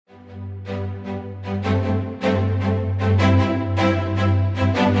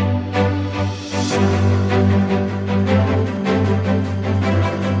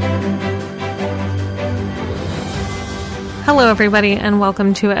Hello, everybody, and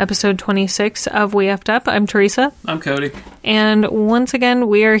welcome to episode 26 of We Effed Up. I'm Teresa. I'm Cody. And once again,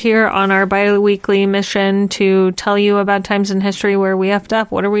 we are here on our bi-weekly mission to tell you about times in history where we effed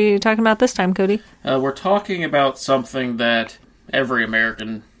up. What are we talking about this time, Cody? We're talking about something that every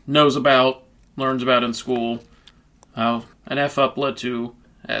American knows about, learns about in school. How an F-up led to,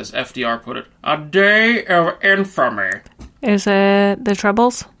 as FDR put it, a day of infamy. Is it the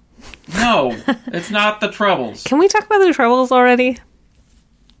Troubles? No, it's not the Troubles. Can we talk about the Troubles already?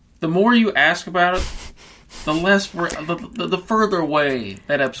 The more you ask about it, the less the further away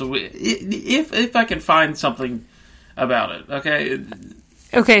that episode. If I can find something about it, okay.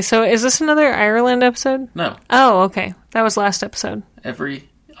 Okay, so is this another Ireland episode? No. Oh, okay. That was last episode. Every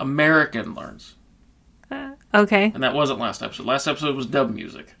American learns. Okay. And that wasn't last episode. Last episode was dub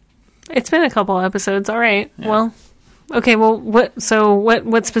music. It's been a couple episodes. All right. Yeah. Well, okay. Well, what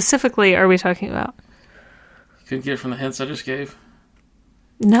specifically are we talking about? You couldn't get it from the hints I just gave.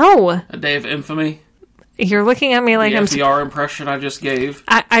 No. A day of infamy. You're looking at me like the I'm. FDR impression I just gave.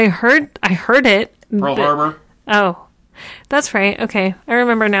 I heard it. Pearl Harbor. Oh, that's right. Okay, I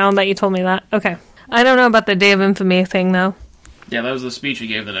remember now that you told me that. Okay, I don't know about the Day of Infamy thing though. Yeah, that was the speech he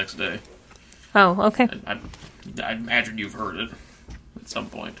gave the next day. Oh, okay. I imagine you've heard it at some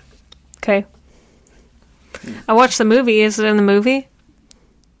point. Okay. I watched the movie. Is it in the movie?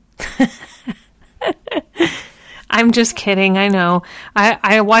 I'm just kidding. I know.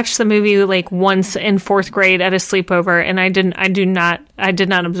 I watched the movie like once in 4th grade at a sleepover, and I did not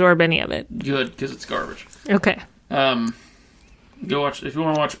absorb any of it. Good, because it's garbage. Okay. Go watch, if you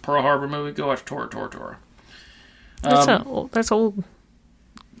want to watch a Pearl Harbor movie, go watch Tora Tora Tora. That's old.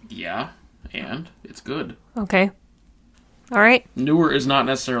 Yeah, and it's good. Okay. All right. Newer is not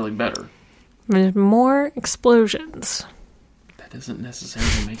necessarily better. There's more explosions. That doesn't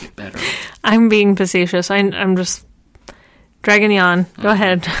necessarily make it better. I'm being facetious. I'm just dragging you on. Go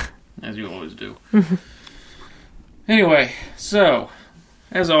ahead. As you always do. Anyway, so,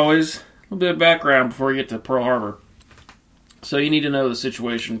 as always, a little bit of background before we get to Pearl Harbor. So you need to know the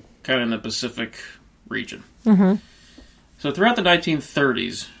situation kind of in the Pacific region. Mm-hmm. So throughout the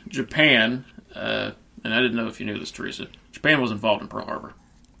 1930s, Japan, and I didn't know if you knew this, Teresa, Japan was involved in Pearl Harbor.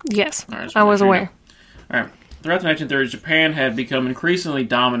 Yes, All right, I was aware. All right. Throughout the 1930s, Japan had become increasingly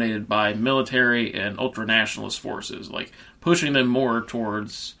dominated by military and ultranationalist forces, like pushing them more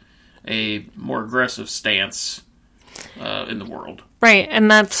towards a more aggressive stance in the world. Right,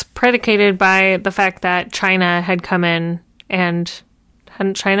 and that's predicated by the fact that China had come in, and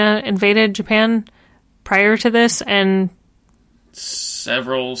hadn't China invaded Japan prior to this? And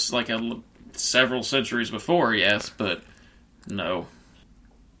several centuries before, yes, but no.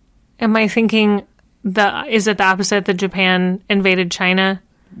 Am I thinking is it the opposite, that Japan invaded China?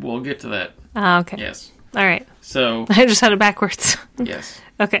 We'll get to that. Okay. Yes. All right. So I just had it backwards. yes.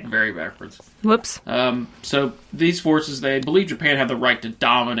 Okay. Very backwards. Whoops. So these forces, they believed Japan had the right to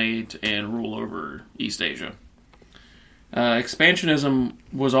dominate and rule over East Asia. Expansionism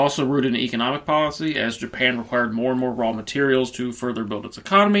was also rooted in economic policy, as Japan required more and more raw materials to further build its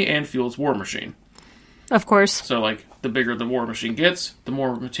economy and fuel its war machine. Of course. So, like, the bigger the war machine gets, the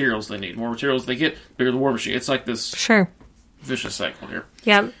more materials they need. The more materials they get, the bigger the war machine. It's like this vicious cycle here.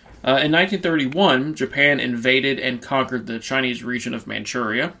 Yeah. In 1931, Japan invaded and conquered the Chinese region of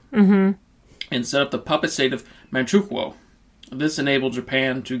Manchuria and set up the puppet state of Manchukuo. This enabled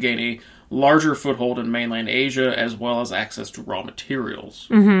Japan to gain a larger foothold in mainland Asia, as well as access to raw materials.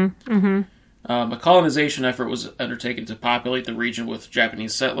 A colonization effort was undertaken to populate the region with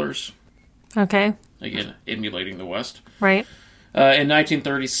Japanese settlers. Okay. Again, emulating the West. Right. In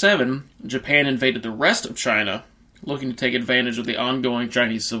 1937, Japan invaded the rest of China, looking to take advantage of the ongoing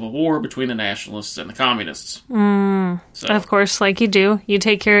Chinese Civil War between the nationalists and the communists. So, of course, like you do. You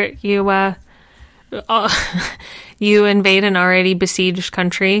take you invade an already besieged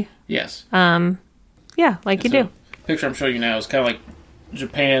country. yes. Yeah, like you do. The picture I'm showing you now is kind of like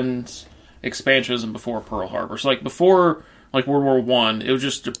Japan's expansionism before Pearl Harbor. So, like, before World War I, it was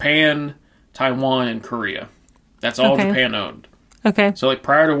just Japan, Taiwan, and Korea. That's all Okay. Japan owned. Okay. So, like,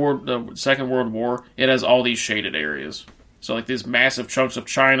 prior to the Second World War, it has all these shaded areas. So, like, these massive chunks of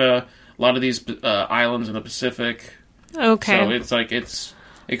China, a lot of these islands in the Pacific. Okay. So, it's like, it's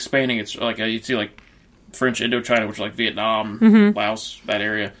expanding. It's like, you see, like, French Indochina, which is like Vietnam, Laos, that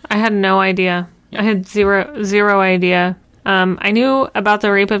area. I had no idea. Yeah. I had zero idea. I knew about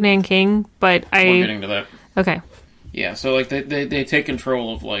the rape of Nanking, but We're getting to that. Okay. Yeah, so, like, they take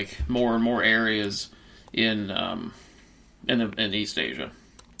control of, like, more and more areas in East Asia.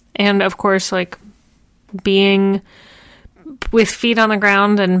 And, of course, like, being with feet on the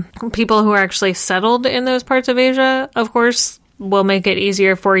ground, and people who are actually settled in those parts of Asia, of course, will make it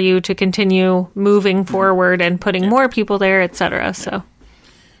easier for you to continue moving forward and putting more people there, etc. So,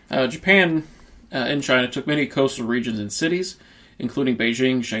 Japan and China took many coastal regions and cities, including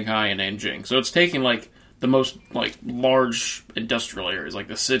Beijing, Shanghai, and Nanjing. So it's taking like the most like large industrial areas, like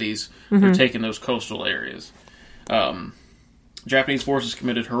the cities. They're taking those coastal areas. Japanese forces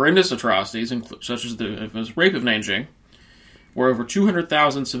committed horrendous atrocities, such as the infamous rape of Nanjing, where over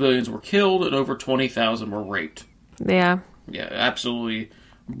 200,000 civilians were killed and over 20,000 were raped. yeah. Yeah, absolutely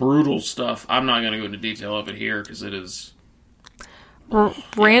brutal stuff. I'm not going to go into detail of it here because it is...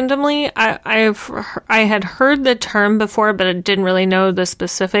 Randomly, I had heard the term before, but I didn't really know the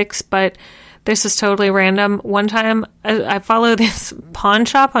specifics, but this is totally random. One time, I follow this pawn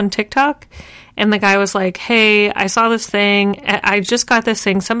shop on TikTok, and the guy was like, hey, I saw this thing. I just got this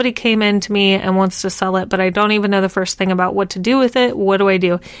thing. Somebody came in to me and wants to sell it, but I don't even know the first thing about what to do with it. What do I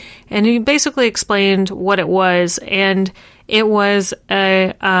do? And he basically explained what it was, and it was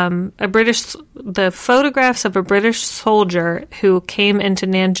the photographs of a British soldier who came into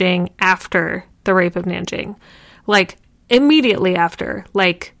Nanjing after the rape of Nanjing. Like, immediately after.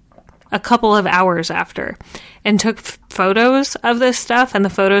 Like, a couple of hours after, and took photos of this stuff, and the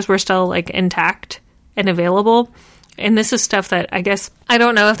photos were still like intact and available. And this is stuff that I guess, I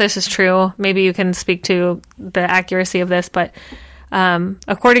don't know if this is true. Maybe you can speak to the accuracy of this, but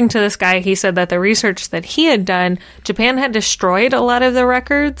according to this guy, he said that the research that he had done, Japan had destroyed a lot of the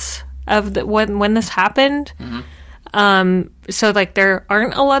records of when this happened. So like there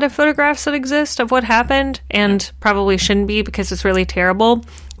aren't a lot of photographs that exist of what happened, and probably shouldn't be because it's really terrible.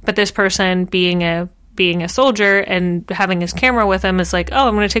 But this person, being a soldier and having his camera with him, is like, oh,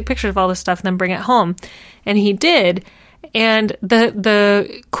 I'm going to take pictures of all this stuff and then bring it home. And he did. And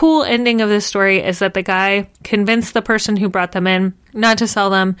the cool ending of this story is that the guy convinced the person who brought them in not to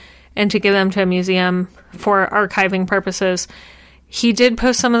sell them and to give them to a museum for archiving purposes. He did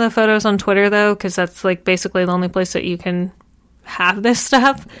post some of the photos on Twitter, though, because that's like basically the only place that you can have this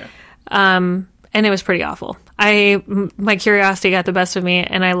stuff. Yeah. And it was pretty awful. My curiosity got the best of me,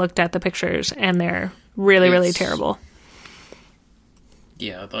 and I looked at the pictures, and they're really, really terrible.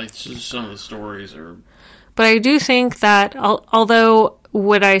 Yeah, like some of the stories are... But I do think that, although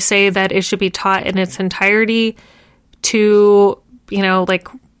would I say that it should be taught in its entirety to, like,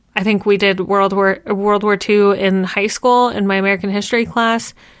 I think we did World War II in high school in my American history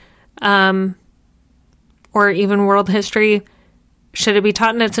class, or even world history. Should it be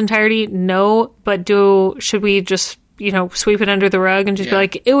taught in its entirety? No, but should we just, sweep it under the rug and just be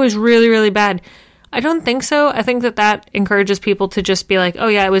like, it was really, really bad? I don't think so. I think that encourages people to just be like, oh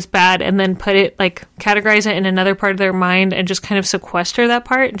yeah, it was bad, and then put it, like, categorize it in another part of their mind and just kind of sequester that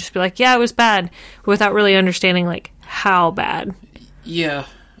part and just be like, yeah, it was bad, without really understanding, like, how bad. Yeah.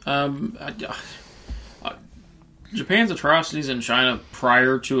 Japan's atrocities in China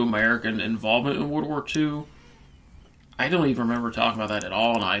prior to American involvement in World War II, I don't even remember talking about that at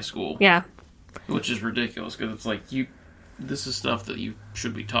all in high school. Yeah. Which is ridiculous, because it's like, this is stuff that you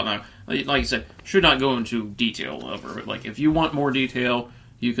should be taught now. Like you said, should not go into detail over it. Like, if you want more detail,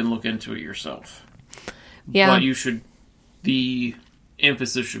 you can look into it yourself. Yeah. But the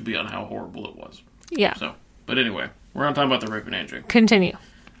emphasis should be on how horrible it was. Yeah. So, but anyway, we're not talking about the rape of Nanjing. Continue.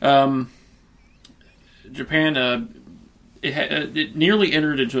 Japan, it nearly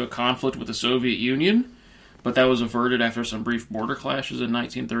entered into a conflict with the Soviet Union, but that was averted after some brief border clashes in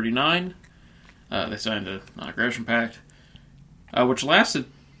 1939. They signed a non-aggression pact, which lasted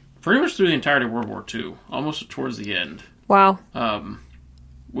pretty much through the entirety of World War II, almost towards the end. Wow.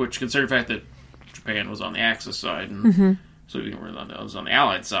 Which, considering the fact that Japan was on the Axis side and Soviet Union was on the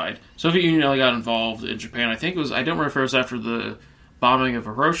Allied side, Soviet Union only got involved in Japan. I think it was, I don't remember if it was after the bombing of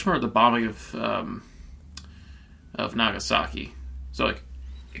Hiroshima or the bombing of Nagasaki. So, like,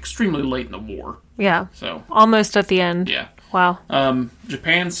 extremely late in the war. Yeah. So almost at the end. Yeah. Wow.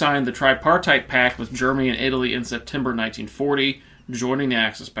 Japan signed the Tripartite Pact with Germany and Italy in September 1940, joining the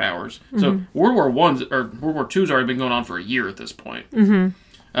Axis powers. So World War II's already been going on for a year at this point.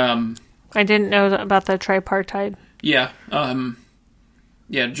 I didn't know about the tripartite. Yeah.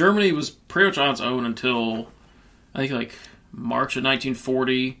 Germany was pretty much on its own until, I think, like, March of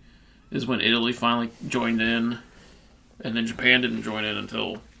 1940 is when Italy finally joined in. And then Japan didn't join in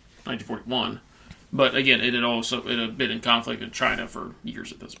until 1941. But again, it had been in conflict with China for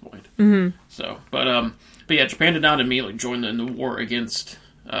years at this point. Mm-hmm. So, but yeah, Japan did not immediately join in the war against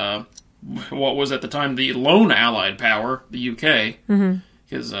what was at the time the lone Allied power, the UK,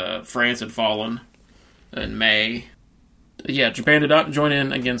 because France had fallen in May. Yeah, Japan did not join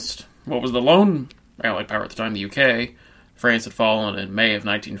in against what was the lone Allied power at the time, the UK. France had fallen in May of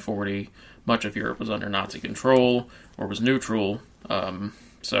 1940. Much of Europe was under Nazi control or was neutral.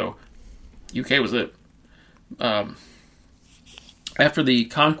 So UK was it. After the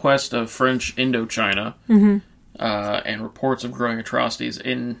conquest of French Indochina and reports of growing atrocities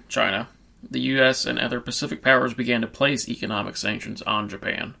in China, the U.S. and other Pacific powers began to place economic sanctions on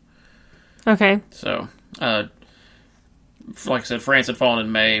Japan. Okay. So, like I said, France had fallen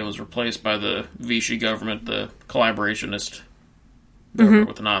in May and was replaced by the Vichy government, the collaborationist government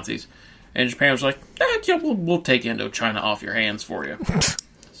with the Nazis. And Japan was like, yeah, we'll take Indochina off your hands for you.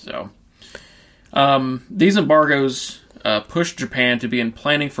 So, these embargoes pushed Japan to begin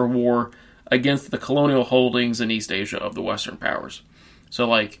planning for war against the colonial holdings in East Asia of the Western powers. So,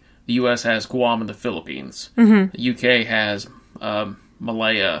 like, the U.S. has Guam and the Philippines. The UK has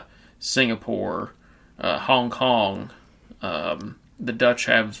Malaya, Singapore, Hong Kong. The Dutch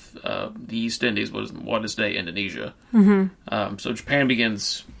have the East Indies, what is today Indonesia. So Japan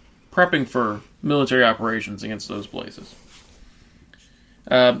begins prepping for military operations against those places.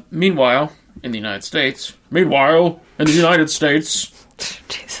 Meanwhile, in the United States,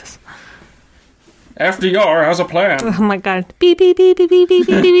 Jesus. FDR has a plan. Oh my god. Beep, beep, beep, beep, beep, beep,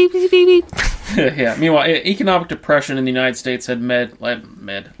 beep, beep, beep, beep, beep. Yeah. Meanwhile, economic depression in the United States had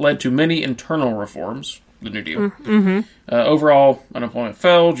led to many internal reforms. The New Deal. Overall, unemployment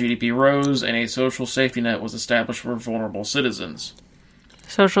fell, GDP rose, and a social safety net was established for vulnerable citizens.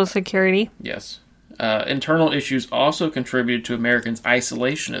 Social Security. Yes. Internal issues also contributed to Americans'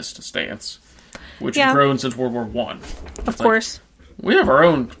 isolationist stance, which has grown since World War I. Of course. We have our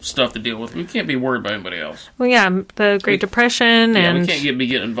own stuff to deal with. We can't be worried about anybody else. Well, yeah, the Great Depression and... we can't be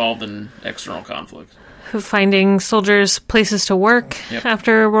getting involved in external conflict. Finding soldiers places to work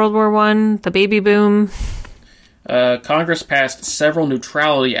after World War I, the baby boom. Congress passed several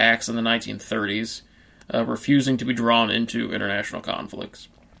neutrality acts in the 1930s, refusing to be drawn into international conflicts.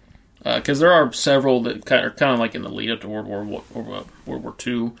 Because there are several that are kind of like in the lead up to World War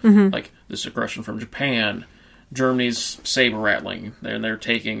II, like this aggression from Japan, Germany's saber rattling, and their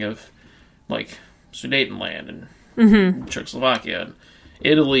taking of like Sudetenland and Czechoslovakia. And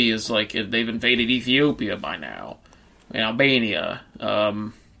Italy is like they've invaded Ethiopia by now, and Albania.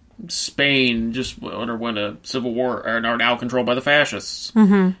 Spain just underwent a civil war and are now controlled by the fascists.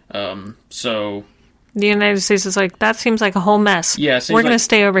 So the United States is like, that seems like a whole mess. Yeah, we're going to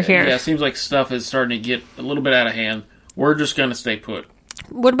stay over here. Yeah, it seems like stuff is starting to get a little bit out of hand. We're just going to stay put.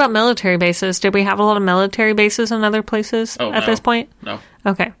 What about military bases? Did we have a lot of military bases in other places at this point? No.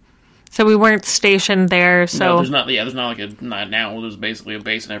 Okay. So we weren't stationed there. So no, there's not. Yeah, there's not like now. There's basically a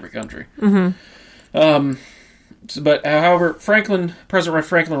base in every country. But however, President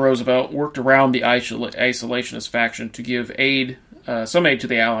Franklin Roosevelt worked around the isolationist faction to give some aid to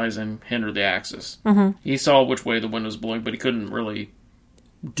the Allies and hinder the Axis. He saw which way the wind was blowing, but he couldn't really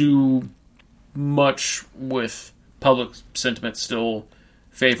do much with public sentiment still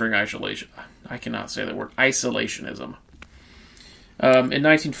favoring isolation. I cannot say that word. Isolationism. In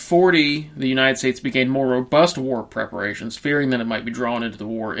 1940, the United States began more robust war preparations, fearing that it might be drawn into the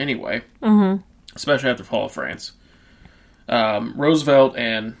war anyway, especially after the fall of France. Roosevelt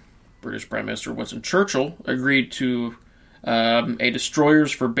and British Prime Minister Winston Churchill agreed to a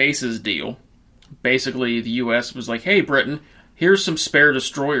destroyers for bases deal. Basically, the U.S. was like, hey, Britain, here's some spare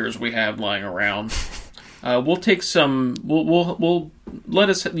destroyers we have lying around. We'll take some... We'll let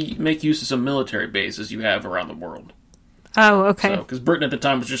us make use of some military bases you have around the world. Oh, okay. Because Britain at the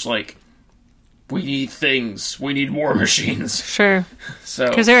time was just like, we need things. We need war machines. Sure. So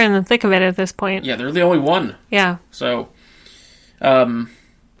because they're in the thick of it at this point. Yeah, they're the only one. Yeah. So,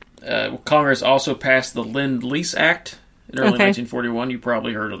 Congress also passed the Lend-Lease Act in early 1941. You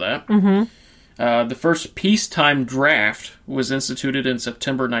probably heard of that. The first peacetime draft was instituted in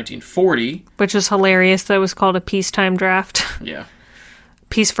September 1940. Which is hilarious that it was called a peacetime draft. Yeah.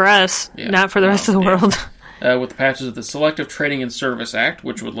 Peace for us, not for the rest of the world. With the passage of the Selective Training and Service Act,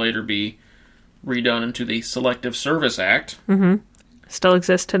 which would later be redone into the Selective Service Act. Still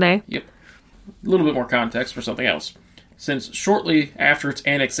exists today. Yep. A little bit more context for something else. Since shortly after its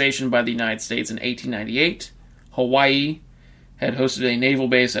annexation by the United States in 1898, Hawaii had hosted a naval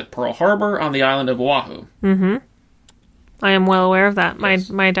base at Pearl Harbor on the island of Oahu. I am well aware of that. Yes.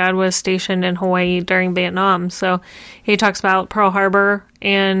 My dad was stationed in Hawaii during Vietnam, so he talks about Pearl Harbor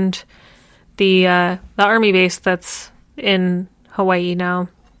and the army base that's in Hawaii now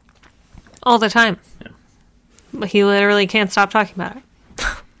all the time. Yeah. He literally can't stop talking about it.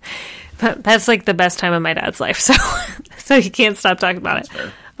 But that's like the best time of my dad's life, so he can't stop talking about it.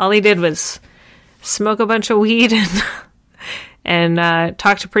 Fair. All he did was smoke a bunch of weed and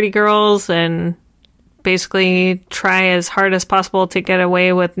talk to pretty girls and basically try as hard as possible to get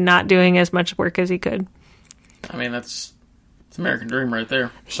away with not doing as much work as he could. I mean, it's American dream right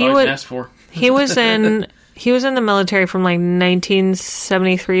there. That's He all you would- can ask for. He was in the military from like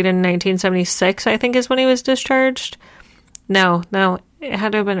 1973 to 1976, I think is when he was discharged. No, it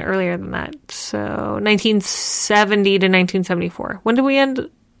had to have been earlier than that. So 1970 to 1974. When did we end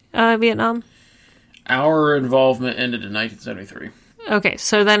Vietnam? Our involvement ended in 1973. Okay,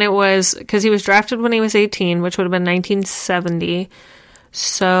 so then it was, because he was drafted when he was 18, which would have been 1970.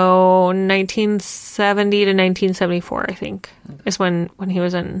 So 1970 to 1974, I think, is when he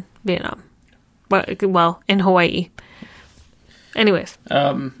was in Vietnam. Well, in Hawaii. Anyways.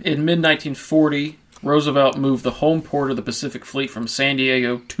 In mid-1940, Roosevelt moved the home port of the Pacific Fleet from San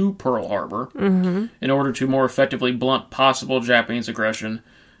Diego to Pearl Harbor in order to more effectively blunt possible Japanese aggression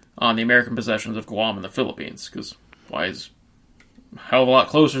on the American possessions of Guam and the Philippines. Because Hawaii is a hell of a lot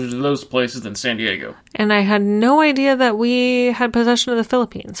closer to those places than San Diego. And I had no idea that we had possession of the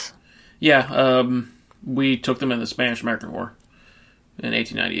Philippines. Yeah, we took them in the Spanish-American War in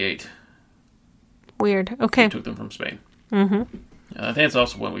 1898. Weird. Okay. We took them from Spain. Mm-hmm. I think it's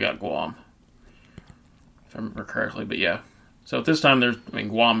also when we got Guam, if I remember correctly. But yeah, so at this time,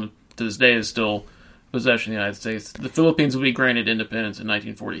 Guam to this day is still possession of the United States. The Philippines will be granted independence in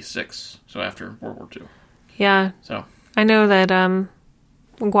 1946, so after World War II. Yeah. So I know that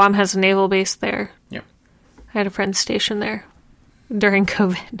Guam has a naval base there. yeah, I had a friend stationed there during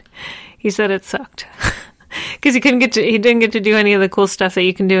COVID. He said it sucked. Because he didn't get to do any of the cool stuff that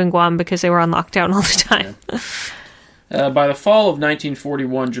you can do in Guam because they were on lockdown all the time. By the fall of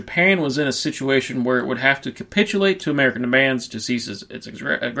 1941, Japan was in a situation where it would have to capitulate to American demands to cease its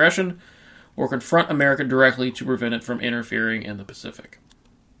aggression, or confront America directly to prevent it from interfering in the Pacific.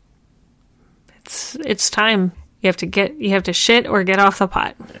 It's time. You have to shit or get off the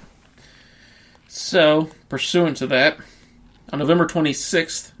pot. So, pursuant to that, on November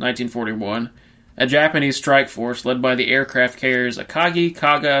 26th, 1941, a Japanese strike force led by the aircraft carriers Akagi,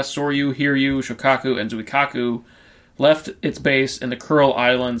 Kaga, Soryu, Hiryu, Shokaku, and Zuikaku left its base in the Kuril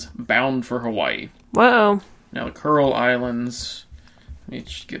Islands, bound for Hawaii. Whoa. Now, the Kuril Islands... Let me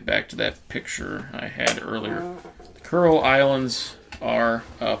just get back to that picture I had earlier. The Kuril Islands are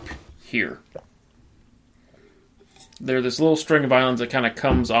up here. They're this little string of islands that kind of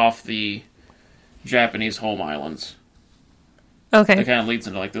comes off the Japanese home islands. Okay. It kind of leads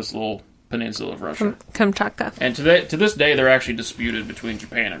into like this little peninsula of Russia. Kamchatka. And to this day, they're actually disputed between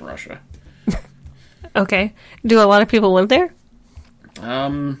Japan and Russia. Okay. Do a lot of people live there?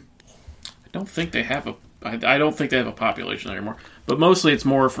 I don't think they have I don't think they have a population there anymore. But mostly it's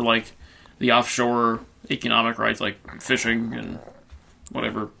more for like the offshore economic rights, like fishing and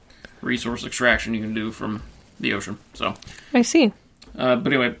whatever resource extraction you can do from the ocean. So I see. But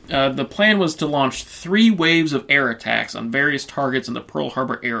anyway, the plan was to launch 3 waves of air attacks on various targets in the Pearl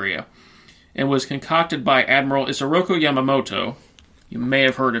Harbor area, and was concocted by Admiral Isoroku Yamamoto. You may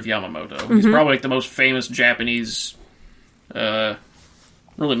have heard of Yamamoto. Mm-hmm. He's probably like the most famous Japanese, really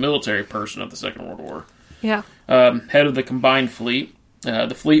military person of the Second World War. Yeah. Head of the combined fleet.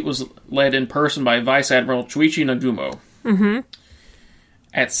 The fleet was led in person by Vice Admiral Chuichi Nagumo. Mm-hmm.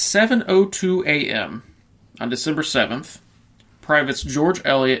 At 7:02 a.m. on December 7th, Privates George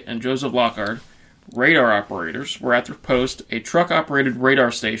Elliott and Joseph Lockhart, radar operators, were at their post, a truck-operated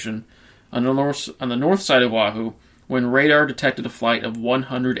radar station on the north side of Oahu, when radar detected a flight of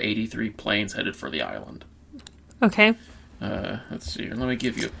 183 planes headed for the island. Okay. Let's see. Let me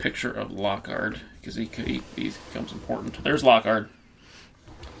give you a picture of Lockhart, because he becomes important. There's Lockhart.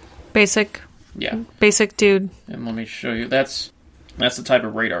 Basic. Yeah. Basic dude. And let me show you. That's the type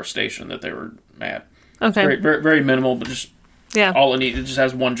of radar station that they were at. Okay. Very, very, very minimal, but just Yeah. all it needs. It just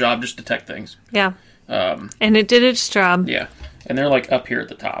has one job, just detect things. Yeah. And it did its job. Yeah. And they're like up here at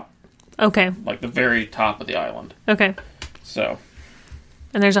the top, Okay. like the very top of the island. Okay. So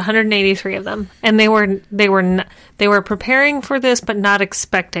And there's 183 of them, and they were preparing for this, but not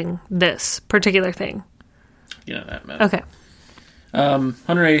expecting this particular thing. you know that, man. Okay.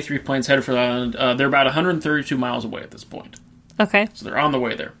 183 planes headed for the island. They're about 132 miles away at this point. Okay. So they're on the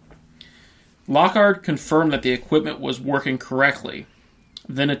way there. Lockhart confirmed that the equipment was working correctly,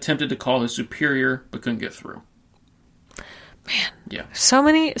 then attempted to call his superior, but couldn't get through. Man. Yeah. So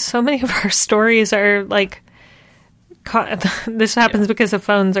many of our stories are like, this happens because the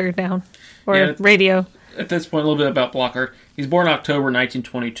phones are down, or radio. At this point, a little bit about Lockhart. He's born October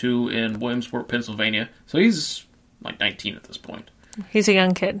 1922 in Williamsport, Pennsylvania. So he's like 19 at this point. He's a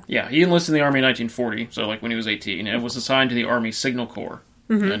young kid. Yeah, he enlisted in the Army in 1940, so like when he was 18, and was assigned to the Army Signal Corps.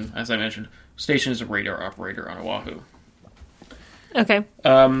 Mm-hmm. And as I mentioned, stationed as a radar operator on Oahu. Okay.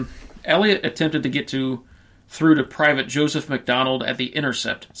 Elliot attempted to get through to Private Joseph McDonald at the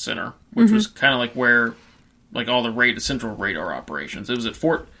Intercept Center, which was kind of like where like all the central radar operations. It was at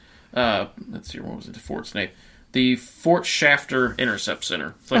Fort. Let's see, what was it? The Fort's name? The Fort Shafter Intercept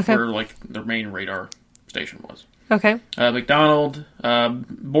Center. It's like where like their main radar station was. Okay. McDonald,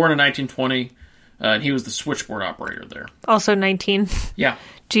 born in 1920, and he was the switchboard operator there. Also 19. Yeah.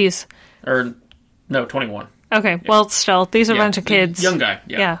 Jeez. Or no, 21. Okay. Yeah. Well, still, these are a bunch of kids. Young guy.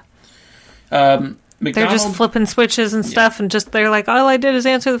 Yeah. McDonald, they're just flipping switches and stuff, and they're like, all I did is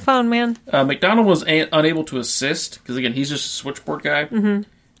answer the phone, man. McDonald was unable to assist because again, he's just a switchboard guy. Mm-hmm.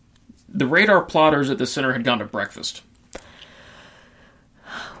 The radar plotters at the center had gone to breakfast.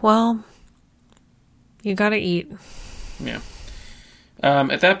 Well, you gotta eat. Yeah.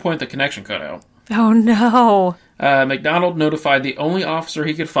 At that point, the connection cut out. Oh, no. McDonald notified the only officer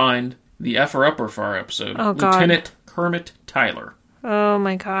he could find, the F-upper for our episode, Lieutenant Kermit Tyler. Oh,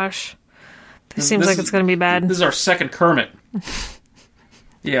 my gosh. This seems like it's going to be bad. This is our second Kermit.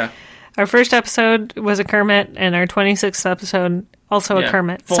 Yeah. Our first episode was a Kermit, and our 26th episode also a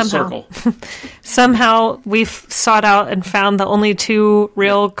Kermit. Full circle. Somehow we've sought out and found the only two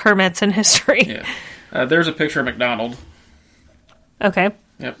real Kermits in history. Yeah. There's a picture of McDonald. Okay.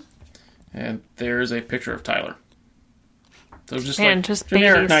 Yep. And there's a picture of Tyler. So just just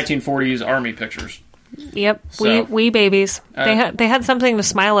generic babies. 1940s Army pictures. Yep, so, wee babies. They had something to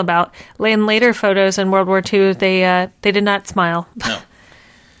smile about. In later photos in World War II, they did not smile.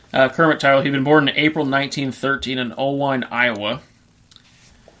 No. Kermit Tyler, he'd been born in April 1913 in Owine, Iowa.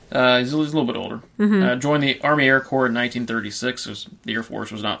 He's a little bit older. Mm-hmm. Joined the Army Air Corps in 1936. The Air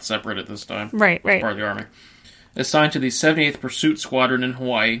Force was not separate at this time. Right. Part of the Army. Assigned to the 78th Pursuit Squadron in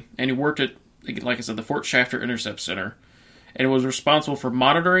Hawaii, and he worked at, like I said, the Fort Shafter Intercept Center, and was responsible for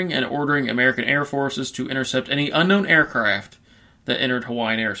monitoring and ordering American Air Forces to intercept any unknown aircraft that entered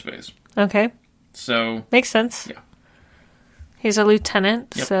Hawaiian airspace. Okay. So... Makes sense. Yeah. He's a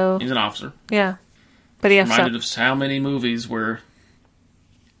lieutenant, yep. so... He's an officer. Yeah. But he has reminded of how many movies where,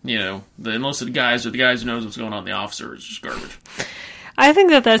 you know, the enlisted guys are the guys who knows what's going on, the officer is just garbage. I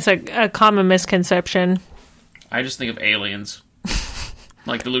think that's a common misconception. I just think of Aliens.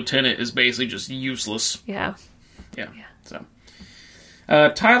 Like, the lieutenant is basically just useless. Yeah. So,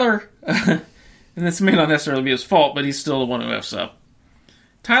 Tyler, and this may not necessarily be his fault, but he's still the one who F's up.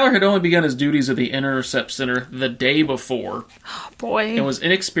 Tyler had only begun his duties at the Intercept Center the day before. Oh, boy. And was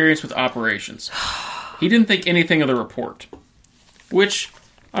inexperienced with operations. He didn't think anything of the report. Which,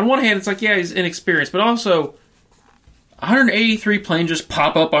 on one hand, it's like, yeah, he's inexperienced, but also, 183 planes just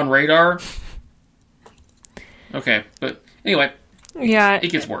pop up on radar. Okay, but anyway. Yeah.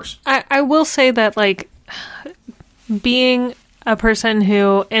 It gets worse. I will say that, like, being a person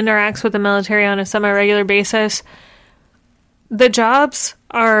who interacts with the military on a semi-regular basis, the jobs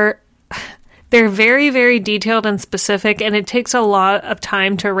they're very, very detailed and specific, and it takes a lot of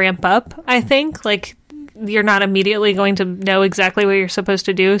time to ramp up, I think. Like, you're not immediately going to know exactly what you're supposed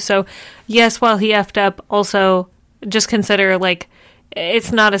to do. So, yes, while he effed up, also just consider, like,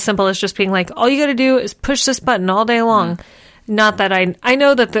 it's not as simple as just being like, all you got to do is push this button all day long. Not that I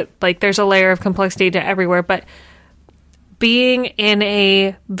know that like there's a layer of complexity to everywhere, but being in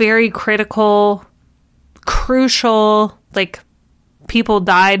a very critical, crucial, like, people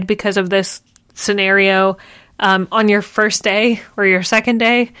died because of this scenario on your first day or your second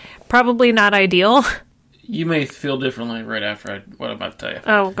day, probably not ideal. You may feel differently right after what I'm about to tell you.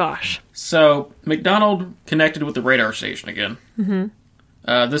 Oh, gosh. So, McDonald connected with the radar station again.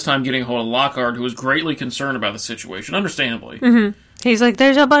 Mm-hmm. This time getting a hold of Lockhart, who was greatly concerned about the situation, understandably. Mm-hmm. He's like,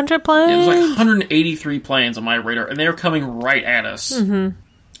 there's a bunch of planes. Yeah, there's like 183 planes on my radar, and they're coming right at us. Mm-hmm.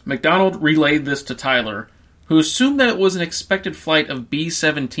 McDonald relayed this to Tyler, who assumed that it was an expected flight of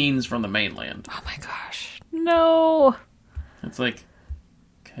B-17s from the mainland. Oh my gosh. No. It's like,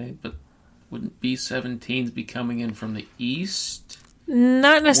 okay, but wouldn't B-17s be coming in from the east?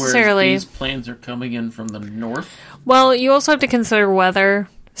 Not necessarily. Whereas these planes are coming in from the north? Well, you also have to consider weather.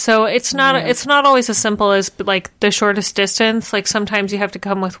 So it's not always as simple as, like, the shortest distance. Like, sometimes you have to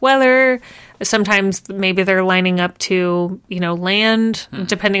come with weather. Sometimes maybe they're lining up to, land,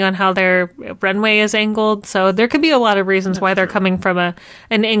 depending on how their runway is angled. So there could be a lot of reasons why they're coming from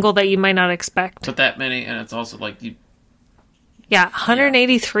an angle that you might not expect. But that many, and it's also like... Yeah,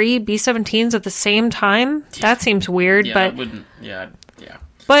 183 B-17s at the same time? Yeah. That seems weird, yeah, but... Yeah.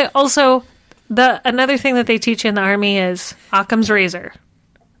 But also, another thing that they teach you in the Army is Occam's razor.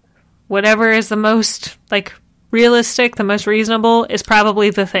 Whatever is the most, like, realistic, the most reasonable, is probably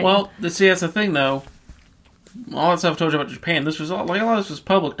the thing. Well, see, that's the thing, though. All that stuff I told you about Japan, this was a lot of this was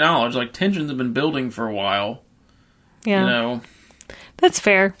public knowledge. Like, tensions have been building for a while. Yeah. That's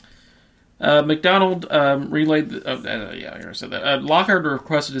fair. McDonald relayed... I said that. Lockhart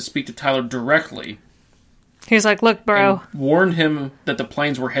requested to speak to Tyler directly. He's like, look, bro. And warned him that the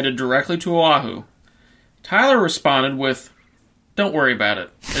planes were headed directly to Oahu. Tyler responded with, don't worry about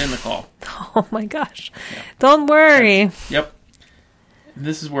it. In the call. Oh my gosh. Yeah. Don't worry. Yep.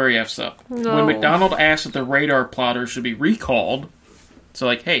 This is where he F's up. No. When McDonald asked if the radar plotters should be recalled, so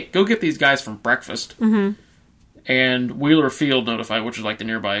like, hey, go get these guys from breakfast. Mm-hmm. And Wheeler Field notified, which is like the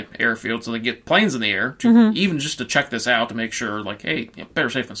nearby airfield, so they get planes in the air, to, even just to check this out, to make sure, like, hey, better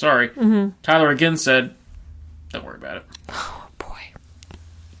safe than sorry. Mm-hmm. Tyler again said, don't worry about it. Oh, boy.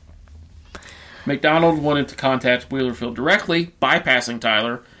 McDonald wanted to contact Wheeler Field directly, bypassing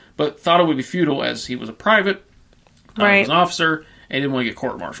Tyler, but thought it would be futile as he was a private, Tyler was an officer, and didn't want to get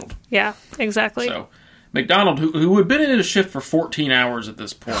court-martialed. Yeah, exactly. So, McDonald, who had been in his shift for 14 hours at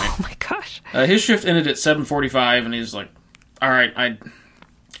this point. Oh my gosh. His shift ended at 7:45, and he's like, all right, I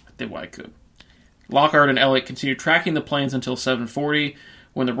did what I could. Lockhart and Elliott continued tracking the planes until 7:40,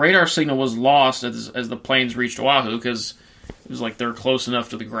 when the radar signal was lost as the planes reached Oahu, because it was like they're close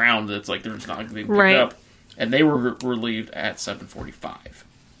enough to the ground that it's like they're just not going to be picked up. And they were relieved at 7:45.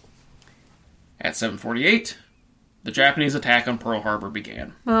 At 7:48... the Japanese attack on Pearl Harbor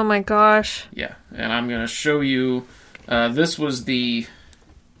began. Oh my gosh. Yeah, and I'm going to show you, this was the,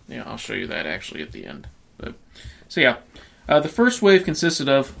 I'll show you that actually at the end. The first wave consisted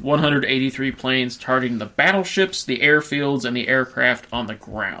of 183 planes targeting the battleships, the airfields, and the aircraft on the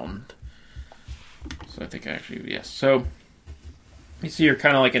ground. So I think yes. So you see here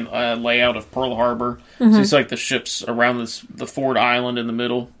kind of like a layout of Pearl Harbor. Mm-hmm. So it's like the ships around the Ford Island in the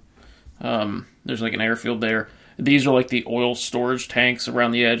middle. There's like an airfield there. These are like the oil storage tanks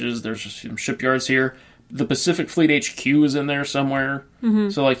around the edges. There's just some shipyards here. The Pacific Fleet HQ is in there somewhere. Mm-hmm.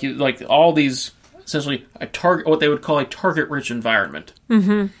 So like all these, essentially what they would call a target-rich environment.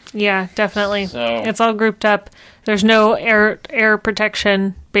 Mm-hmm. Yeah, definitely. So it's all grouped up. There's no air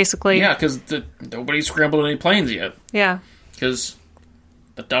protection, basically. Yeah, because nobody's scrambled any planes yet. Yeah. Because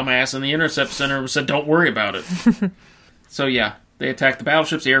the dumbass in the intercept center said, don't worry about it. So yeah. They attacked the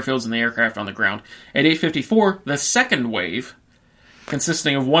battleships, the airfields, and the aircraft on the ground. At 8:54, the second wave,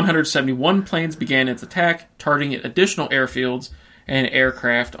 consisting of 171 planes, began its attack, targeting additional airfields and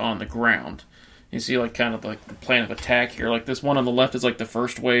aircraft on the ground. You see, like, kind of like the plan of attack here. Like, this one on the left is like the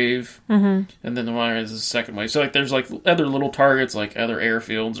first wave, and then the one is the second wave. So, like, there's like other little targets, like other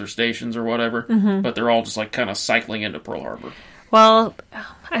airfields or stations or whatever, but they're all just like kind of cycling into Pearl Harbor. Well,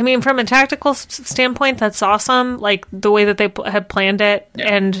 I mean, from a tactical standpoint, that's awesome. Like, the way that they had planned it,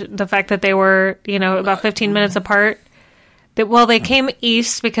 and the fact that they were, about 15 minutes apart. They came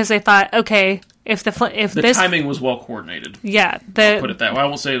east because they thought, okay, if the timing was well coordinated. Yeah. I'll put it that way. I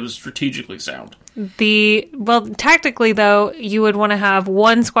won't say it was strategically sound. Tactically, though, you would want to have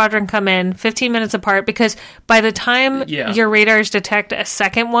one squadron come in 15 minutes apart, because by the time your radars detect a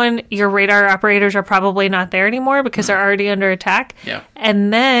second one, your radar operators are probably not there anymore because they're already under attack. Yeah.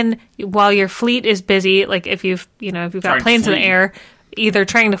 And then while your fleet is busy, like if you've got planes in the air, either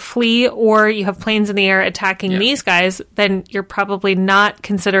trying to flee or you have planes in the air attacking these guys, then you're probably not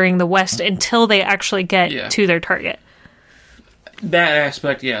considering the West until they actually get to their target. That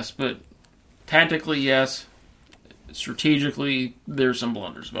aspect, yes, but tactically, yes. Strategically, there's some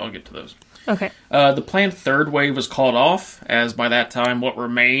blunders, but I'll get to those. Okay. The planned third wave was called off, as by that time, what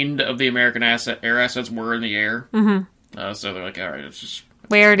remained of the American air assets were in the air. Mm-hmm. So they're like, all right, it's just...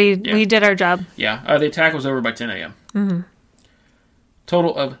 We did our job. Yeah. The attack was over by 10 a.m. Mm-hmm.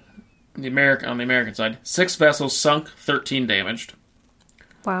 Total of, on the American side, 6 vessels sunk, 13 damaged.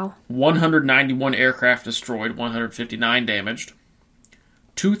 Wow. 191 aircraft destroyed, 159 damaged.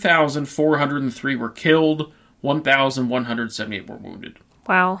 2,403 were killed, 1,178 were wounded.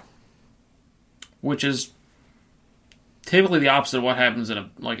 Wow. Which is typically the opposite of what happens in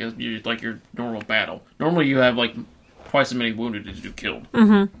your normal battle. Normally you have like twice as many wounded as you do killed.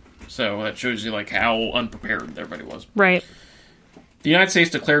 Mm-hmm. So that shows you like how unprepared everybody was. Right. The United States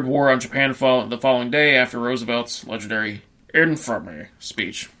declared war on Japan the following day after Roosevelt's legendary infamy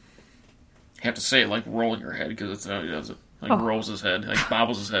speech. You have to say it like rolling your head because it's how he does it. Rolls his head, like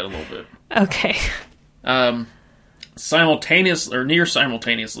bobbles his head a little bit. Okay. Near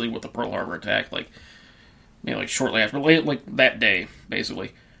simultaneously with the Pearl Harbor attack, shortly after, like that day,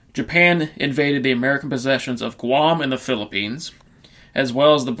 basically, Japan invaded the American possessions of Guam and the Philippines, as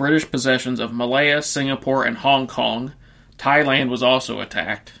well as the British possessions of Malaya, Singapore, and Hong Kong. Thailand was also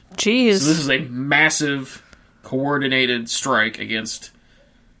attacked. Jeez. So this is a massive, coordinated strike against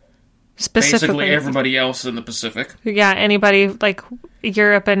basically everybody else in the Pacific. Yeah, anybody like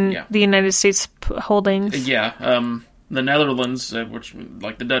Europe and the United States holdings. Yeah. the Netherlands, which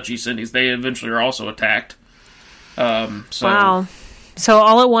like the Dutch East Indies, they eventually are also attacked. Wow. So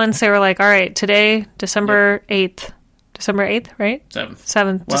all at once they were like, all right, today, December 8th. December 8th, right? 7th.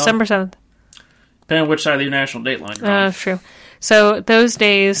 Well, December 7th. Depending on which side of the national date line you're on. True. So those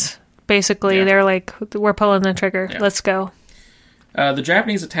days, basically, they're like, we're pulling the trigger. Yeah. Let's go. The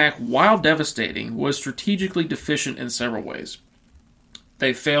Japanese attack, while devastating, was strategically deficient in several ways.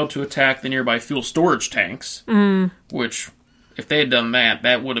 They failed to attack the nearby fuel storage tanks, which, if they had done that,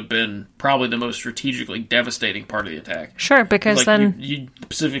 that would have been probably the most strategically devastating part of the attack. Sure, because like then... the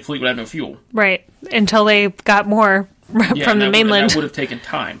Pacific Fleet would have no fuel. Right, until they got more from the mainland. That would have taken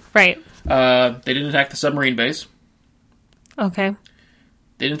time. Right. They didn't attack the submarine base. Okay.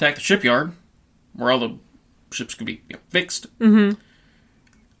 They didn't attack the shipyard, where all the ships could be fixed. Mm-hmm.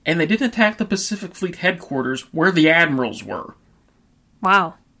 And they didn't attack the Pacific Fleet headquarters, where the admirals were.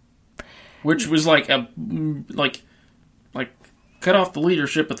 Wow. Which was like cut off the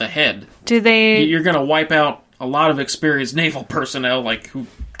leadership at the head. You're going to wipe out a lot of experienced naval personnel, who.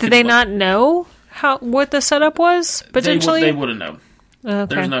 Did they not know what the setup was potentially? They would have known.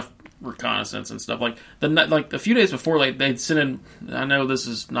 Okay. There's enough reconnaissance and stuff a few days before they'd sent in. I know this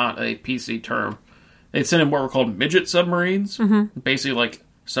is not a PC term. They'd sent in what were called midget submarines, basically like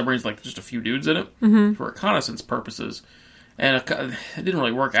submarines like just a few dudes in it for reconnaissance purposes. And it didn't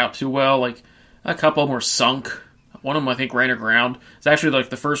really work out too well. Like, a couple of them were sunk. One of them, I think, ran aground. It's actually like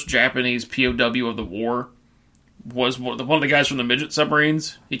the first Japanese POW of the war. Was one of the guys from the midget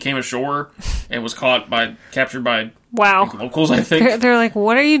submarines. He came ashore and was captured by locals, I think. They're like,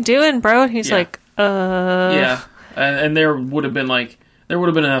 "What are you doing, bro?" And he's like, Yeah, and there would have been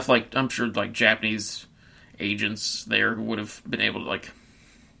enough, I'm sure, Japanese agents there who would have been able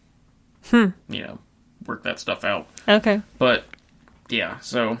to, work that stuff out. Okay. But, yeah,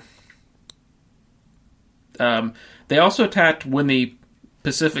 so... they also attacked when the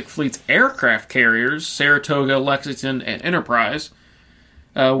Pacific Fleet's aircraft carriers, Saratoga, Lexington, and Enterprise,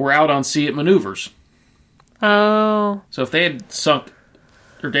 were out on sea at maneuvers. Oh. So if they had sunk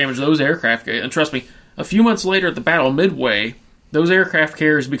or damaged those aircraft carriers, and trust me, a few months later at the Battle of Midway, those aircraft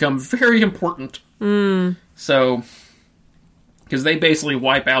carriers become very important. So, because they basically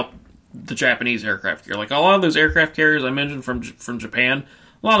wipe out the Japanese aircraft carrier. Like, a lot of those aircraft carriers I mentioned from Japan,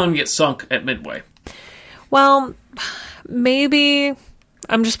 a lot of them get sunk at Midway. Well, maybe,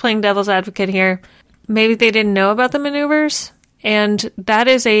 I'm just playing devil's advocate here, maybe they didn't know about the maneuvers, and that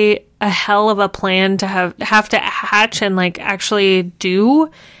is a hell of a plan to have to hatch and actually do,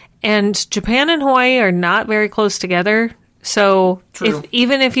 and Japan and Hawaii are not very close together, so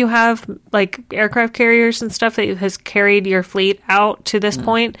even if you have aircraft carriers and stuff that has carried your fleet out to this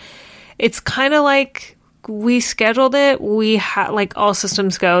point, it's kind of like we scheduled it, all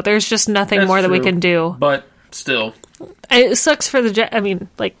systems go. There's just nothing more that we can do. But still. It sucks for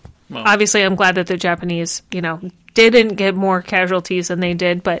obviously I'm glad that the Japanese, didn't get more casualties than they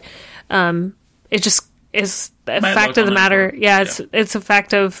did, but it just is a fact of the matter. Yeah, it's a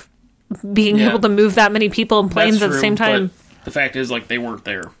fact of being able to move that many people in planes at the same time. But the fact is, they weren't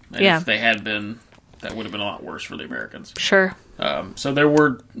there. And if they had been, that would have been a lot worse for the Americans. Sure. So there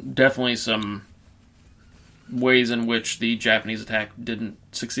were definitely some ways in which the Japanese attack didn't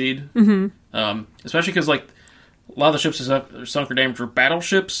succeed. Especially because, a lot of the ships that sunk or damaged were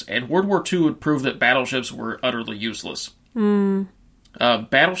battleships, and World War II would prove that battleships were utterly useless.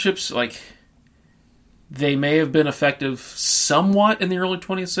 Battleships, they may have been effective somewhat in the early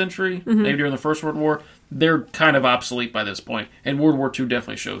 20th century, maybe during the First World War. They're kind of obsolete by this point, and World War II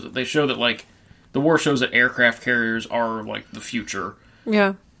definitely shows it. They show that, the war shows that aircraft carriers are, the future.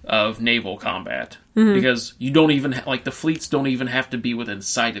 Yeah. Of naval combat, because you don't even the fleets don't even have to be within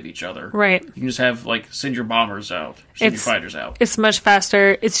sight of each other. Right. You can just have send your bombers out, send your fighters out. It's much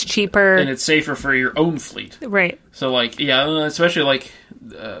faster. It's cheaper, and it's safer for your own fleet. Right. So especially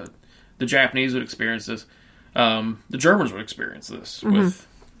the Japanese would experience this. The Germans would experience this with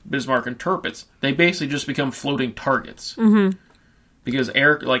Bismarck and Tirpitz. They basically just become floating targets because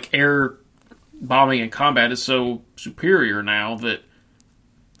air bombing and combat is so superior now that.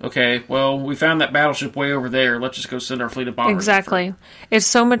 Okay, well, we found that battleship way over there. Let's just go send our fleet of bombers. Exactly. It's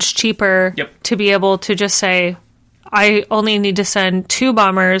so much cheaper to be able to just say, I only need to send 2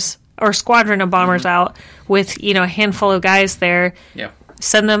 bombers or squadron of bombers out with, a handful of guys there. Yeah.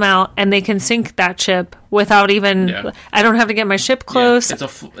 Send them out, and they can sink that ship without even... Yeah. I don't have to get my ship close.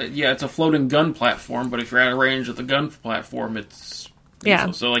 Yeah, it's a floating gun platform, but if you're out of range of the gun platform, it's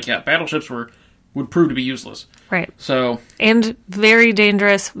useless. So, battleships would prove to be useless. Right. So, and very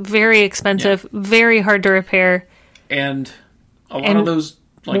dangerous, very expensive, very hard to repair. And a lot of those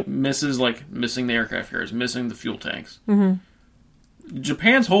like missing the aircraft carriers, missing the fuel tanks. Mm-hmm.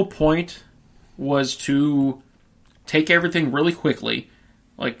 Japan's whole point was to take everything really quickly,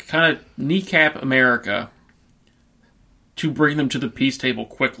 like kind of kneecap America, to bring them to the peace table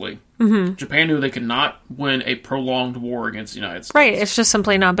quickly. Mm-hmm. Japan knew they could not win a prolonged war against the United States. Right, it's just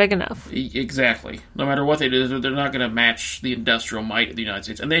simply not big enough. Exactly. No matter what they do, they're not going to match the industrial might of the United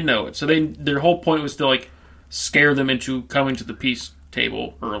States, and they know it. So their whole point was to like scare them into coming to the peace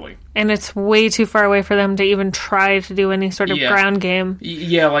table early. And it's way too far away for them to even try to do any sort of ground game.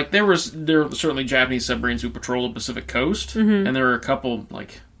 Yeah, like there were certainly Japanese submarines who patrolled the Pacific coast, and there were a couple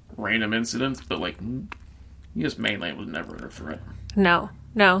like random incidents, but like U.S. mainland was never a threat. No.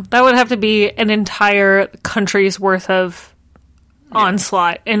 That would have to be an entire country's worth of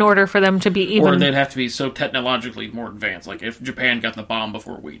onslaught in order for them to be even... Or they'd have to be so technologically more advanced, like if Japan got the bomb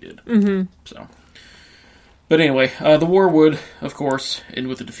before we did. Mm-hmm. So, but anyway, the war would, of course, end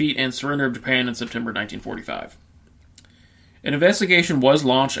with the defeat and surrender of Japan in September 1945. An investigation was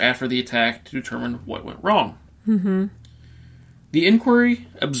launched after the attack to determine what went wrong. Mm-hmm. The inquiry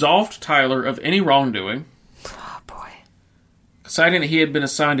absolved Tyler of any wrongdoing, citing that he had been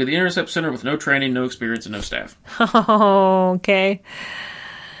assigned to the Intercept Center with no training, no experience, and no staff. Oh, okay.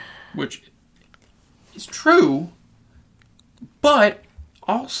 Which is true, but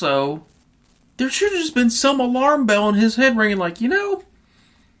also, there should have just been some alarm bell in his head ringing like,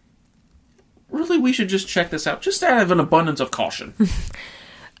 really we should just check this out, just out of an abundance of caution.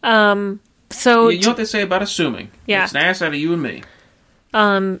 So... You know what they say about assuming. Yeah. It's an ass out of you and me.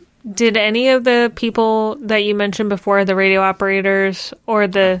 Did any of the people that you mentioned before, the radio operators, or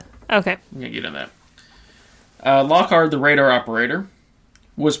the... Okay. I'm going to get in that. Lockhart, the radar operator,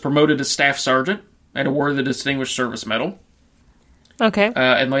 was promoted to staff sergeant and awarded the Distinguished Service Medal. Okay.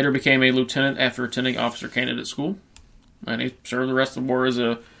 And later became a lieutenant after attending officer candidate school. And he served the rest of the war as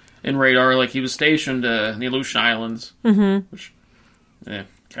in radar. Like, he was stationed in the Aleutian Islands, which,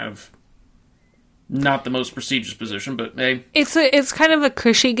 kind of... Not the most prestigious position, but hey. It's kind of a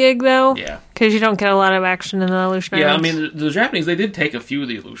cushy gig, though. Yeah. Because you don't get a lot of action in the Aleutian Islands. Yeah, I mean, the Japanese, they did take a few of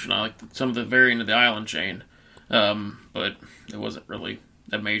the Aleutian Islands, like some of the very end of the island chain. But it wasn't really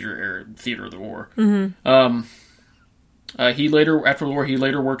a major theater of the war. Mm-hmm. After the war, he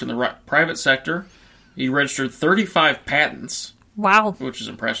later worked in the private sector. He registered 35 patents. Wow. Which is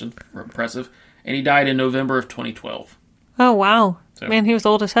impressive. And he died in November of 2012. Oh, wow. So, man, he was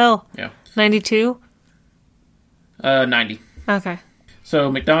old as hell. Yeah. 92? 90. Okay.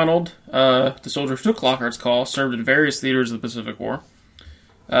 So McDonald, the soldier who took Lockhart's call, served in various theaters of the Pacific War,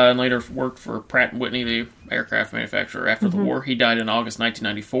 and later worked for Pratt & Whitney, the aircraft manufacturer, after the war. He died in August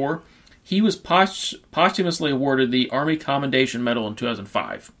 1994. He was posthumously awarded the Army Commendation Medal in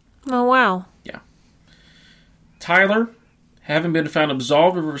 2005. Oh, wow. Yeah. Tyler, having been found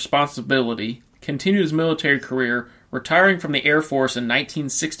absolved of responsibility, continued his military career, retiring from the Air Force in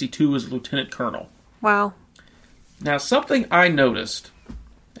 1962 as a lieutenant colonel. Wow. Now, something I noticed,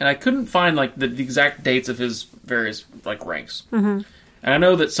 and I couldn't find like the exact dates of his various like ranks. Mm-hmm. And I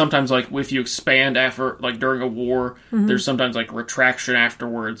know that sometimes, like if you expand after, like during a war, there's sometimes like retraction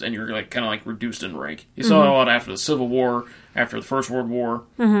afterwards, and you're like kind of like reduced in rank. You saw a lot after the Civil War, after the First World War.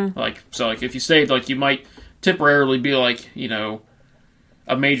 Like so, like if you stayed, like you might temporarily be like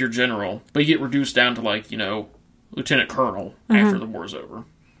a major general, but you get reduced down to like lieutenant colonel after the war's over.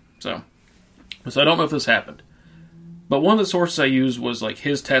 So I don't know if this happened. But one of the sources I used was like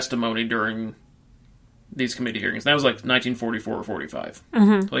his testimony during these committee hearings. That was like 1944 or 45. So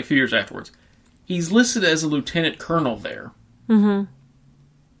like a few years afterwards. He's listed as a lieutenant colonel there.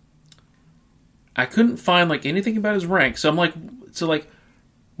 I couldn't find like anything about his rank. So I'm like,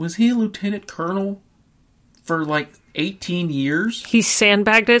 was he a lieutenant colonel for like 18 years? He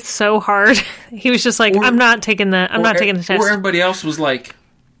sandbagged it so hard. He was just like, I'm not taking the test. Or everybody else was like,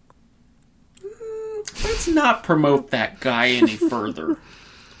 let's not promote that guy any further.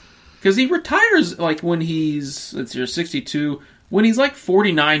 Because he retires like when he's 62, when he's like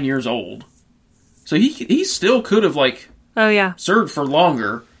 49 years old. So he still could have like served for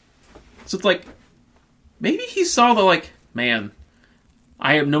longer. So it's like, maybe he saw the like, man,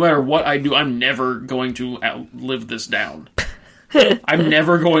 no matter what I do, I'm never going to live this down. I'm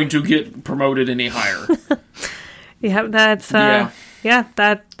never going to get promoted any higher. Yeah, that's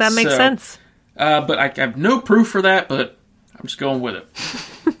that makes sense. But I have no proof for that, but I'm just going with it.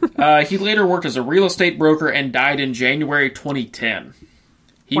 He later worked as a real estate broker and died in January 2010.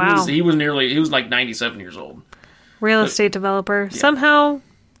 He was like 97 years old. Real estate developer. Yeah. Somehow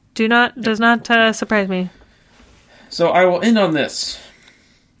does not surprise me. So I will end on this.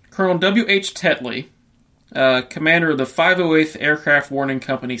 Colonel W.H. Tetley commander of the 508th Aircraft Warning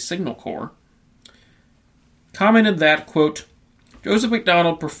Company Signal Corps, commented that, quote, Joseph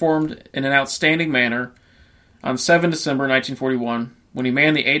McDonald performed in an outstanding manner on 7 December 1941 when he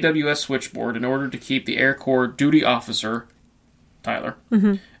manned the AWS switchboard in order to keep the Air Corps duty officer, Tyler,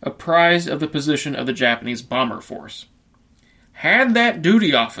 apprised of the position of the Japanese bomber force. Had that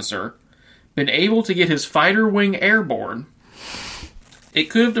duty officer been able to get his fighter wing airborne, it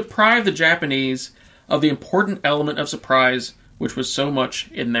could have deprived the Japanese of the important element of surprise which was so much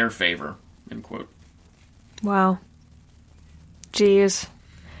in their favor, end quote. Wow. Jeez.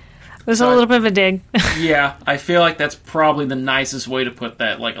 It was a little bit of a dig. Yeah, I feel like that's probably the nicest way to put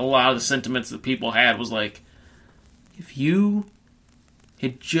that. Like, a lot of the sentiments that people had was like, if you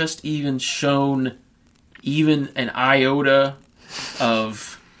had just even shown even an iota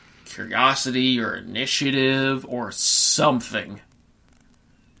of curiosity or initiative or something,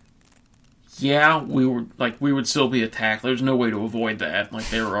 yeah, we would still be attacked. There's no way to avoid that. Like,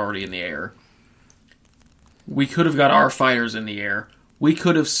 they were already in the air. We could have got our fighters in the air. We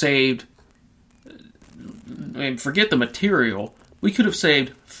could have saved, I mean, forget the material, we could have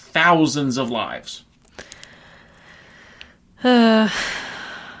saved thousands of lives. Yeah.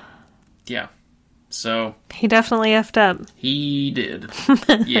 So. He definitely effed up. He did.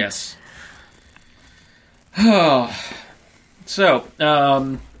 Yes. So,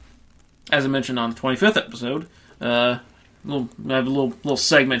 as I mentioned on the 25th episode, I have a little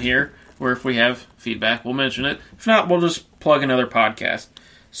segment here where if we have feedback, we'll mention it. If not, we'll just plug another podcast.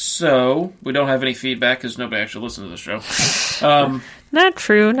 So, we don't have any feedback because nobody actually listens to the show. Not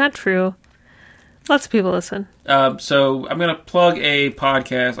true. Lots of people listen. So, I'm going to plug a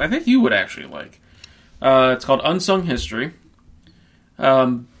podcast I think you would actually like. It's called Unsung History.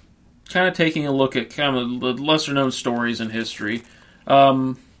 Kind of taking a look at kind of the lesser-known stories in history.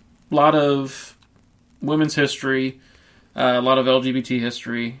 A lot of women's history. A lot of LGBT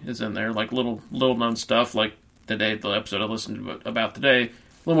history is in there, like little known stuff, like the episode I listened to about today, a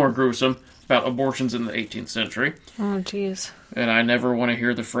little more gruesome, about abortions in the 18th century. Oh, jeez. And I never want to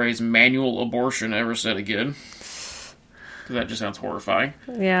hear the phrase manual abortion ever said again, because that just sounds horrifying.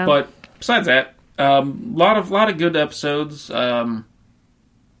 Yeah. But besides that, lot of good episodes. Well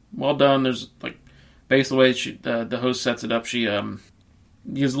done. There's like basically the way the host sets it up. She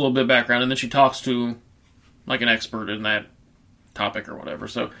gives a little bit of background, and then she talks to like an expert in that topic or whatever.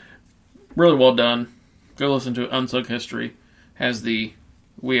 So, really well done. Go listen to Unsung History. Has the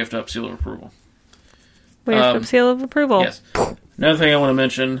We Have to Up seal of approval. We have to seal of approval. Yes. Another thing I want to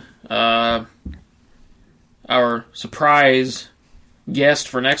mention, our surprise guest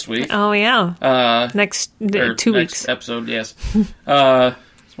for next week. Oh, yeah. Next 2 weeks. Next episode, yes. It's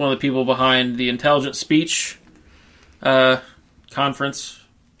one of the people behind the Intelligent Speech conference,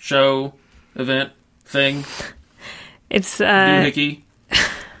 show, event, thing. It's doohickey.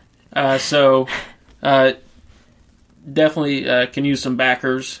 So definitely can use some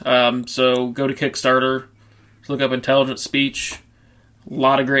backers. So go to Kickstarter, look up Intelligent Speech. A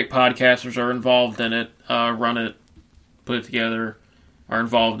lot of great podcasters are involved in it, run it, put it together, are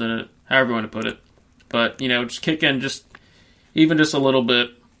involved in it, however you want to put it. But, just kick in even just a little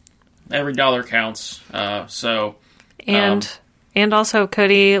bit. Every dollar counts. And also,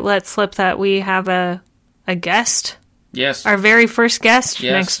 Cody, let's slip that we have a guest. Yes. Our very first guest.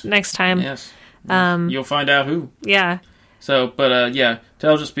 Yes. Next time. Yes. You'll find out who. Yeah. So, but yeah,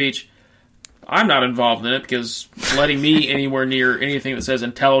 Intelligent Speech. I'm not involved in it because letting me anywhere near anything that says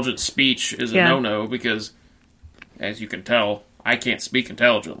intelligent speech is a no-no because, as you can tell, I can't speak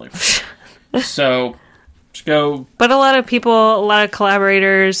intelligently. So, just go. But a lot of people, a lot of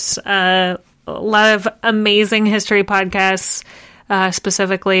collaborators, a lot of amazing history podcasts,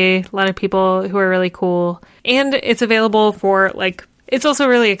 specifically, a lot of people who are really cool. And it's available for, it's also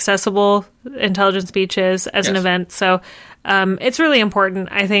really accessible, Intelligent Speech is, as an event. So, it's really important,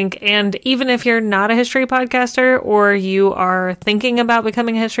 I think. And even if you're not a history podcaster or you are thinking about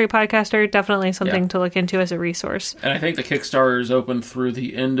becoming a history podcaster, definitely something to look into as a resource. And I think the Kickstarter is open through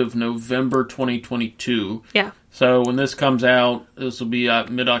the end of November 2022. Yeah. So when this comes out, this will be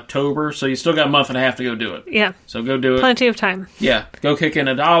mid-October. So you still got a month and a half to go do it. Yeah. So go do it. Plenty of time. Yeah. Go kick in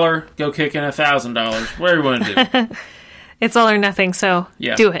 $1. Go kick in $1,000. Whatever you want to do. It's all or nothing, so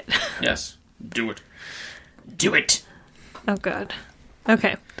do it. Yes. Do it. Do it. Oh, God.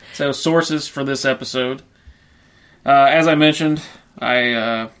 Okay. So, sources for this episode. As I mentioned,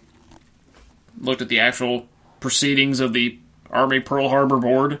 I looked at the actual proceedings of the Army Pearl Harbor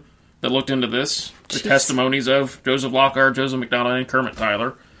Board that looked into this. The testimonies of Joseph Lockhart, Joseph McDonald, and Kermit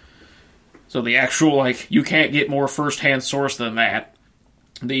Tyler. So, the actual, you can't get more first-hand source than that.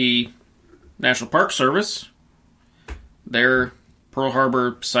 The National Park Service, their Pearl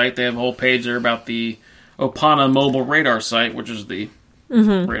Harbor site, they have a whole page there about the Opana Mobile Radar Site, which is the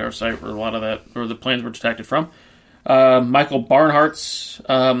radar site where a lot of that, or the planes were detected from. Michael Barnhart's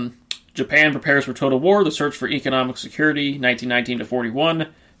Japan Prepares for Total War, The Search for Economic Security, 1919 to 41,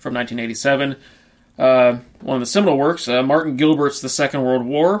 from 1987. One of the seminal works, Martin Gilbert's The Second World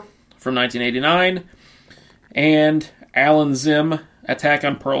War, from 1989. And Alan Zim, Attack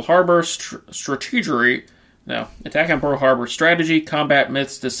on Pearl Harbor, Attack on Pearl Harbor Strategy, Combat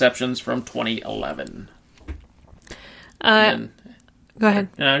Myths, Deceptions, from 2011. Go ahead.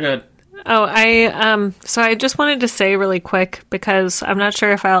 Yeah, go ahead. Oh, so I just wanted to say really quick, because I'm not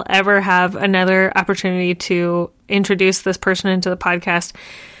sure if I'll ever have another opportunity to introduce this person into the podcast.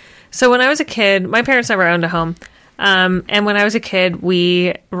 So when I was a kid, my parents never owned a home. And when I was a kid,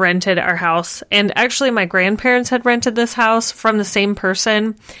 we rented our house. And actually, my grandparents had rented this house from the same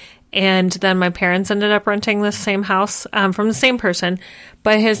person. And then my parents ended up renting this same house from the same person.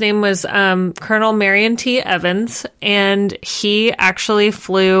 But his name was Colonel Marion T. Evans. And he actually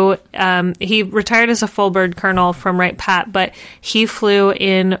flew, he retired as a full bird colonel from Wright Pat, but he flew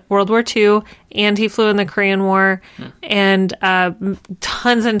in World War II and he flew in the Korean War and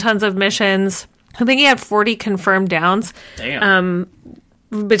tons and tons of missions. I think he had 40 confirmed downs. Damn.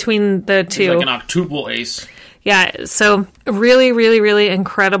 Between the two. He's like an octuple ace. Yeah, so really, really, really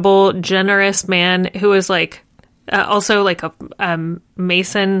incredible, generous man who was like also like a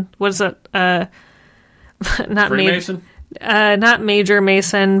Mason. What is it? Not Freemason? Not Major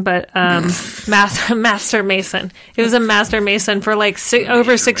Mason, but Master Mason. He was a Master Mason for like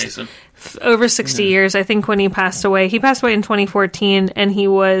over 60 years. I think when he passed away in 2014, and he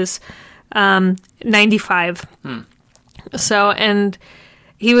was 95. So, and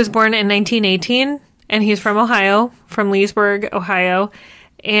he was born in 1918. And he's from Ohio, from Leesburg, Ohio.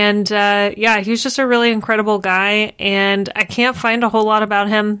 And, he was just a really incredible guy. And I can't find a whole lot about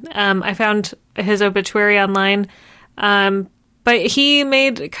him. I found his obituary online. But he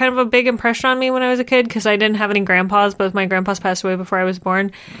made kind of a big impression on me when I was a kid, because I didn't have any grandpas. Both my grandpas passed away before I was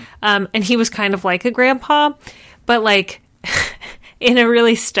born. And he was kind of like a grandpa, but like in a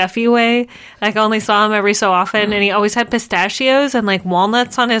really stuffy way. Like, I only saw him every so often, and he always had pistachios and like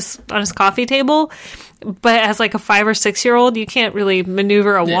walnuts on his coffee table. But as like a 5 or 6 year old, you can't really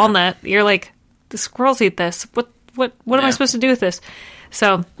maneuver a walnut. You're like, the squirrels eat this. What am I supposed to do with this?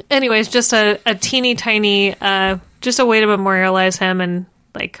 So, anyways, just a teeny tiny, just a way to memorialize him and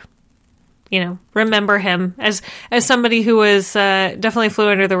like, remember him as somebody who was definitely flew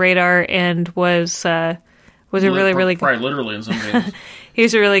under the radar and was a really, really probably literally in some cases. He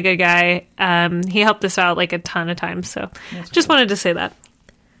was a really good guy. He helped us out like a ton of times. So, just wanted to say that.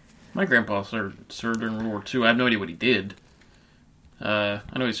 My grandpa served during World War II. I have no idea what he did. I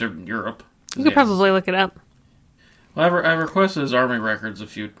know he served in Europe. You could probably look it up. Well, I requested his army records a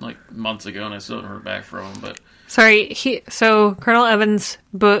few months ago, and I still haven't heard back from him. But so Colonel Evans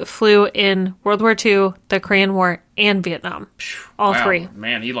flew in World War II, the Korean War, and Vietnam. All three.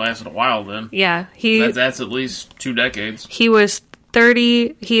 Man, he lasted a while then. Yeah, that's at least 2 decades. He was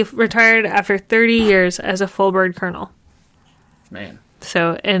 30. He retired after 30 years as a full bird colonel. Man.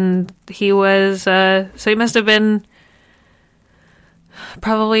 So, and he was, he must have been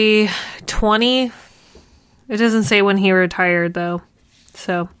probably 20. It doesn't say when he retired, though.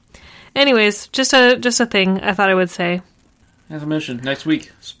 So, anyways, just a thing I thought I would say. As I mentioned, next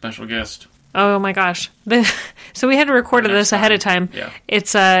week, special guest. Oh my gosh. So we had to record this ahead of time. Yeah.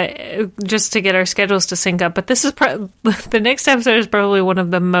 It's just to get our schedules to sync up. But this is the next episode is probably one of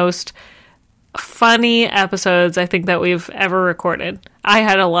the most funny episodes I think that we've ever recorded. I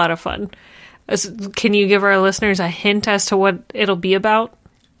had a lot of fun. Can you give our listeners a hint as to what it'll be about?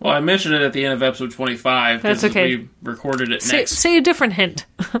 Well, I mentioned it at the end of episode 25. That's okay. We recorded it next. Say a different hint.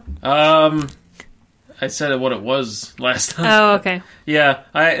 I said what it was last time. Oh, okay. Yeah,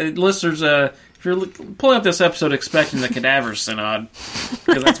 listeners, if you're pulling up this episode expecting the Cadaver Synod,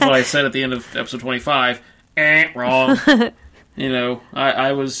 because that's what I said at the end of episode 25, wrong.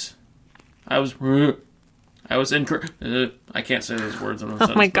 I was incorrect. I can't say those words in the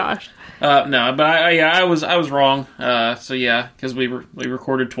sentence. Oh my gosh. No, but I was wrong. So yeah, because we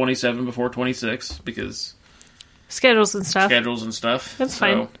recorded 27 before 26 because schedules and stuff. That's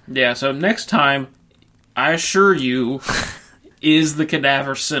fine. Yeah. So next time, I assure you, is the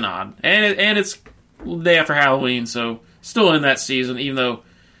Cadaver Synod, and it's the day after Halloween, so still in that season, even though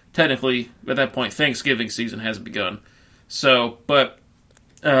technically at that point Thanksgiving season has begun. So, but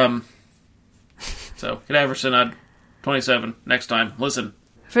So, Cadaver Synod 27 next time. Listen.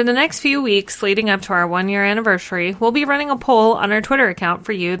 For the next few weeks leading up to our 1-year anniversary, we'll be running a poll on our Twitter account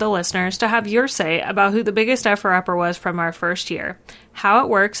for you, the listeners, to have your say about who the biggest F-er-upper was from our first year. How it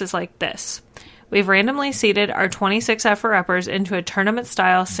works is like this. We've randomly seeded our 26 F-er-uppers into a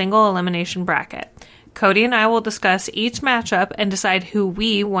tournament-style single elimination bracket. Cody and I will discuss each matchup and decide who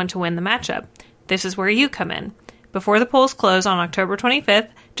we want to win the matchup. This is where you come in. Before the polls close on October 25th,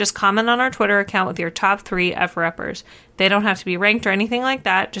 just comment on our Twitter account with your top 3 F-er-uppers. They don't have to be ranked or anything like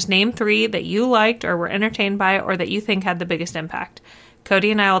that. Just name 3 that you liked or were entertained by or that you think had the biggest impact.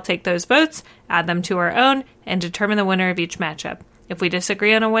 Cody and I will take those votes, add them to our own, and determine the winner of each matchup. If we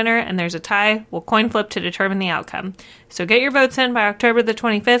disagree on a winner and there's a tie, we'll coin flip to determine the outcome. So get your votes in by October the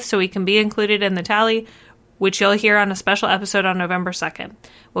 25th so we can be included in the tally, which you'll hear on a special episode on November 2nd.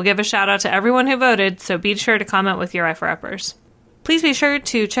 We'll give a shout out to everyone who voted, so be sure to comment with your F-er-uppers. Please be sure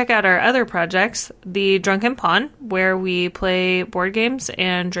to check out our other projects, The Drunken Pawn, where we play board games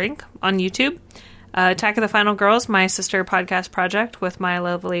and drink on YouTube. Attack of the Final Girls, my sister podcast project with my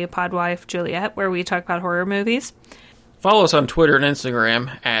lovely podwife Juliet, where we talk about horror movies. Follow us on Twitter and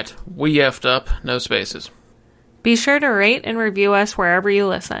Instagram at WeEffedUp, no spaces. Be sure to rate and review us wherever you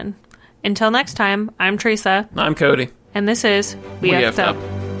listen. Until next time, I'm Teresa. I'm Cody. And this is We Effed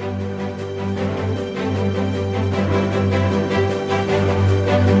Up.